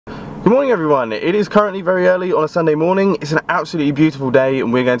Good morning everyone, it is currently very early on a Sunday morning. It's an absolutely beautiful day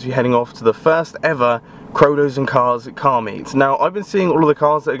and we're going to be heading off to the first ever Chronos and Cars car meet. Now I've been seeing all of the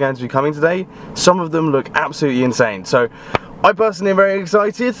cars that are going to be coming today. Some of them look absolutely insane, so I personally am very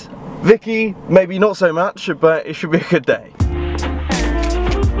excited. Vicky, maybe not so much, but it should be a good day.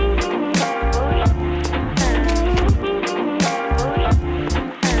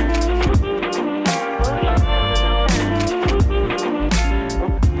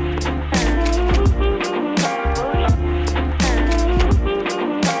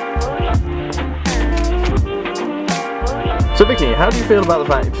 So Vicky, how do you feel about the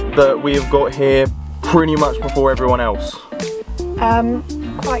fact that we have got here pretty much before everyone else?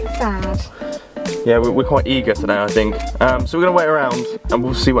 Quite sad. Yeah, we're quite eager today, I think. So we're going to wait around and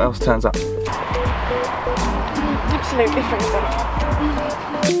we'll see what else turns up. Absolutely freezing.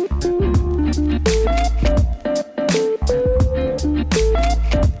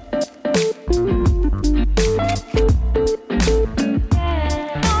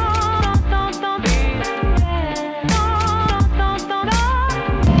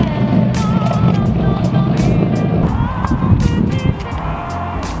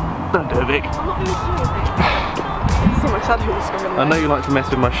 I'm not really sure. So much shadows going on. I know you like to mess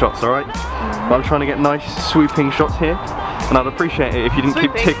with my shots, alright? But I'm trying to get nice swooping shots here, and I'd appreciate it if you didn't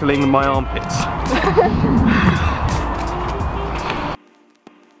keep tickling my armpits.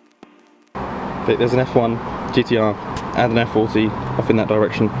 There's an F1 GTR and an F40 off in that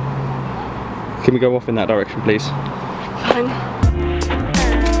direction. Can we go off in that direction, please? Fine.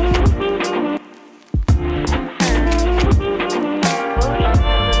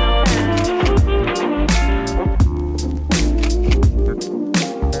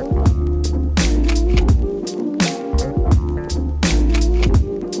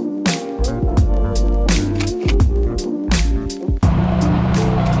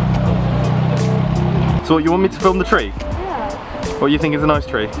 So you want me to film the tree? Yeah. What you think is a nice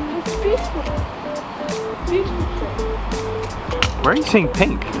tree? It's beautiful. Beautiful tree. Where are you seeing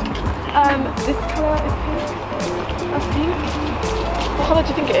pink? This colour is pink. That's pink. What colour do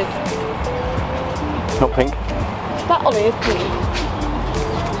you think it is? Not pink. That Ollie is pink.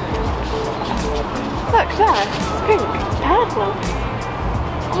 Look there, it's pink. Purple.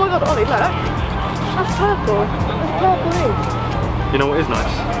 Oh my god, Ollie, look. That's purple. That's purple. You know what is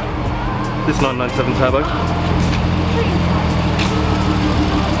nice? This 997 Turbo.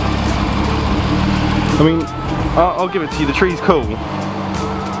 I mean, I'll give it to you, the tree's cool.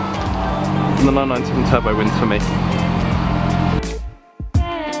 And the 997 Turbo wins for me.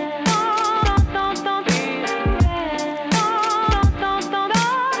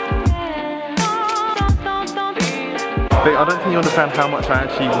 But I don't think you understand how much I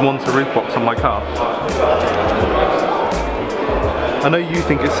actually want a roof box on my car. I know you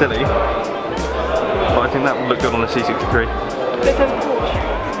think it's silly, but I think that would look good on a C63. This has Porsche.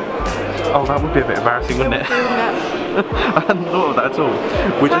 Oh, that would be a bit embarrassing, wouldn't it? I hadn't thought of that at all.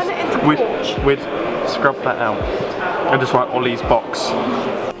 We'd scrub that out and just write Ollie's box.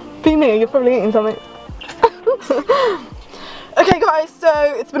 Be me, you're probably eating something. Okay guys,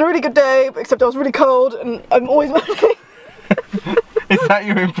 so it's been a really good day, except I was really cold and I'm always wondering. Is that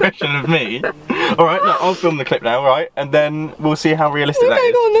your impression of me? Alright, look, I'll film the clip now, alright? And then we'll see how realistic that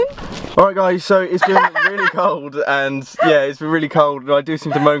is. Go on then. Alright guys, so it's been really cold and yeah, it's been really cold and I do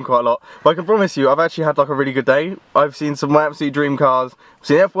seem to moan quite a lot. But I can promise you, I've actually had like a really good day. I've seen some of my absolute dream cars. I've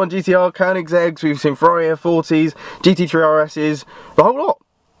seen F1 GTR, Koenigsegg's, we've seen Ferrari F40s, GT3 RS's, the whole lot.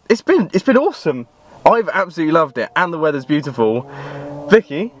 It's been awesome. I've absolutely loved it and the weather's beautiful.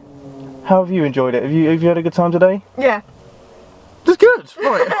 Vicky, how have you enjoyed it? Have you had a good time today? Yeah. That's good,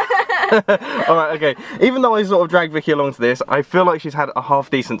 right. Alright, okay. Even though I sort of dragged Vicky along to this, I feel like she's had a half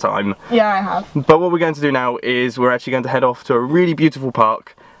decent time. Yeah, I have. But what we're going to do now is we're actually going to head off to a really beautiful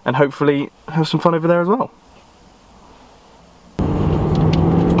park and hopefully have some fun over there as well.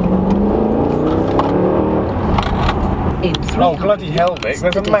 Oh bloody hell, Vic,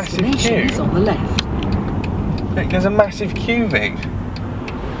 there's a massive queue. On the left. Vic, there's a massive queue, Vic.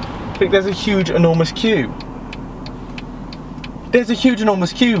 Vic, there's a huge, enormous queue. There's a huge,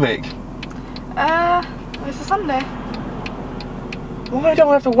 enormous queue, Vic. It's a Sunday. Why do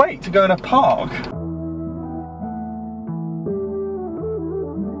I have to wait to go in a park?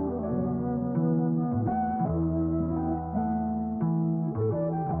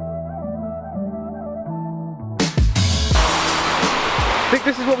 Vic,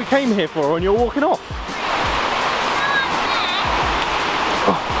 this is what we came here for and you're walking off.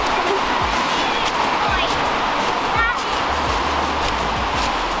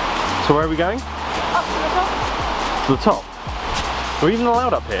 So where are we going? Up to the top. To the top? We're even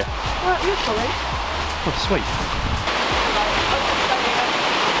allowed up here. You're sorry. Oh, sweet.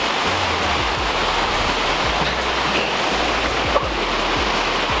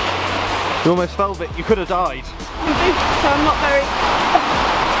 You almost fell, but you could have died. I'm boots, so I'm not very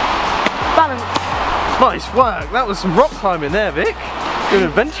balanced. Nice work. That was some rock climbing there, Vic. You're an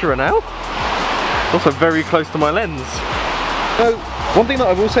adventurer now. Also very close to my lens. So, one thing that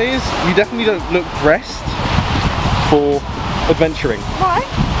I will say is, you definitely don't look dressed for adventuring. Why?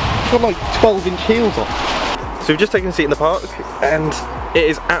 You've got like 12-inch heels on. So we've just taken a seat in the park, and it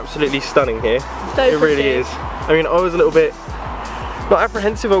is absolutely stunning here. So it really pretty. is. I mean, I was a little bit, not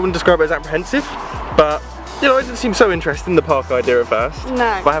apprehensive, I wouldn't describe it as apprehensive, but you know, I didn't seem so interested in the park idea at first.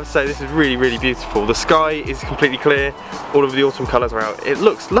 No. But I have to say, this is really, really beautiful. The sky is completely clear, all of the autumn colours are out. It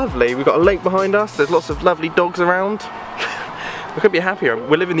looks lovely. We've got a lake behind us, there's lots of lovely dogs around. I couldn't be happier.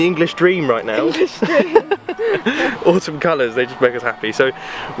 We're living the English dream right now. English dream. Autumn colours, they just make us happy. So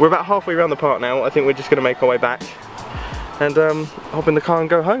we're about halfway around the park now. I think we're just going to make our way back and hop in the car and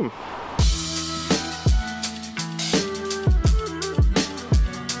go home.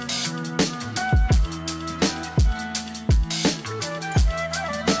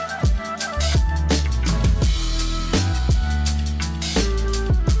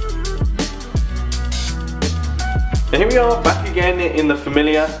 And here we are back again in the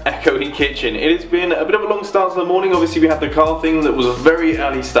familiar echoey kitchen. It has been a bit of a long start to the morning. Obviously we had the car thing that was a very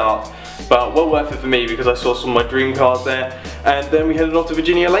early start, but well worth it for me because I saw some of my dream cars there. And then we headed off to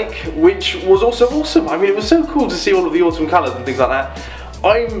Virginia Lake, which was also awesome. I mean, it was so cool to see all of the autumn colours and things like that.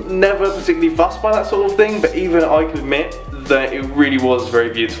 I'm never particularly fussed by that sort of thing, but even I can admit that it really was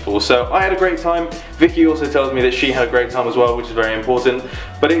very beautiful. So I had a great time. Vicky also tells me that she had a great time as well, which is very important.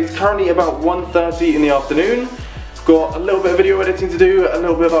 But it's currently about 1:30 in the afternoon. Got a little bit of video editing to do, a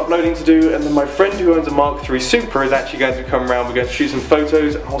little bit of uploading to do, and then my friend who owns a Mark III Supra is actually going to come around. We're going to shoot some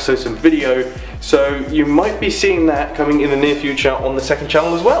photos and also some video, so you might be seeing that coming in the near future on the second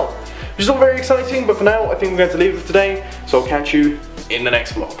channel as well. Which is all very exciting, but for now I think we're going to leave it for today, so I'll catch you in the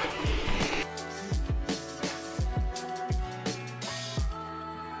next vlog.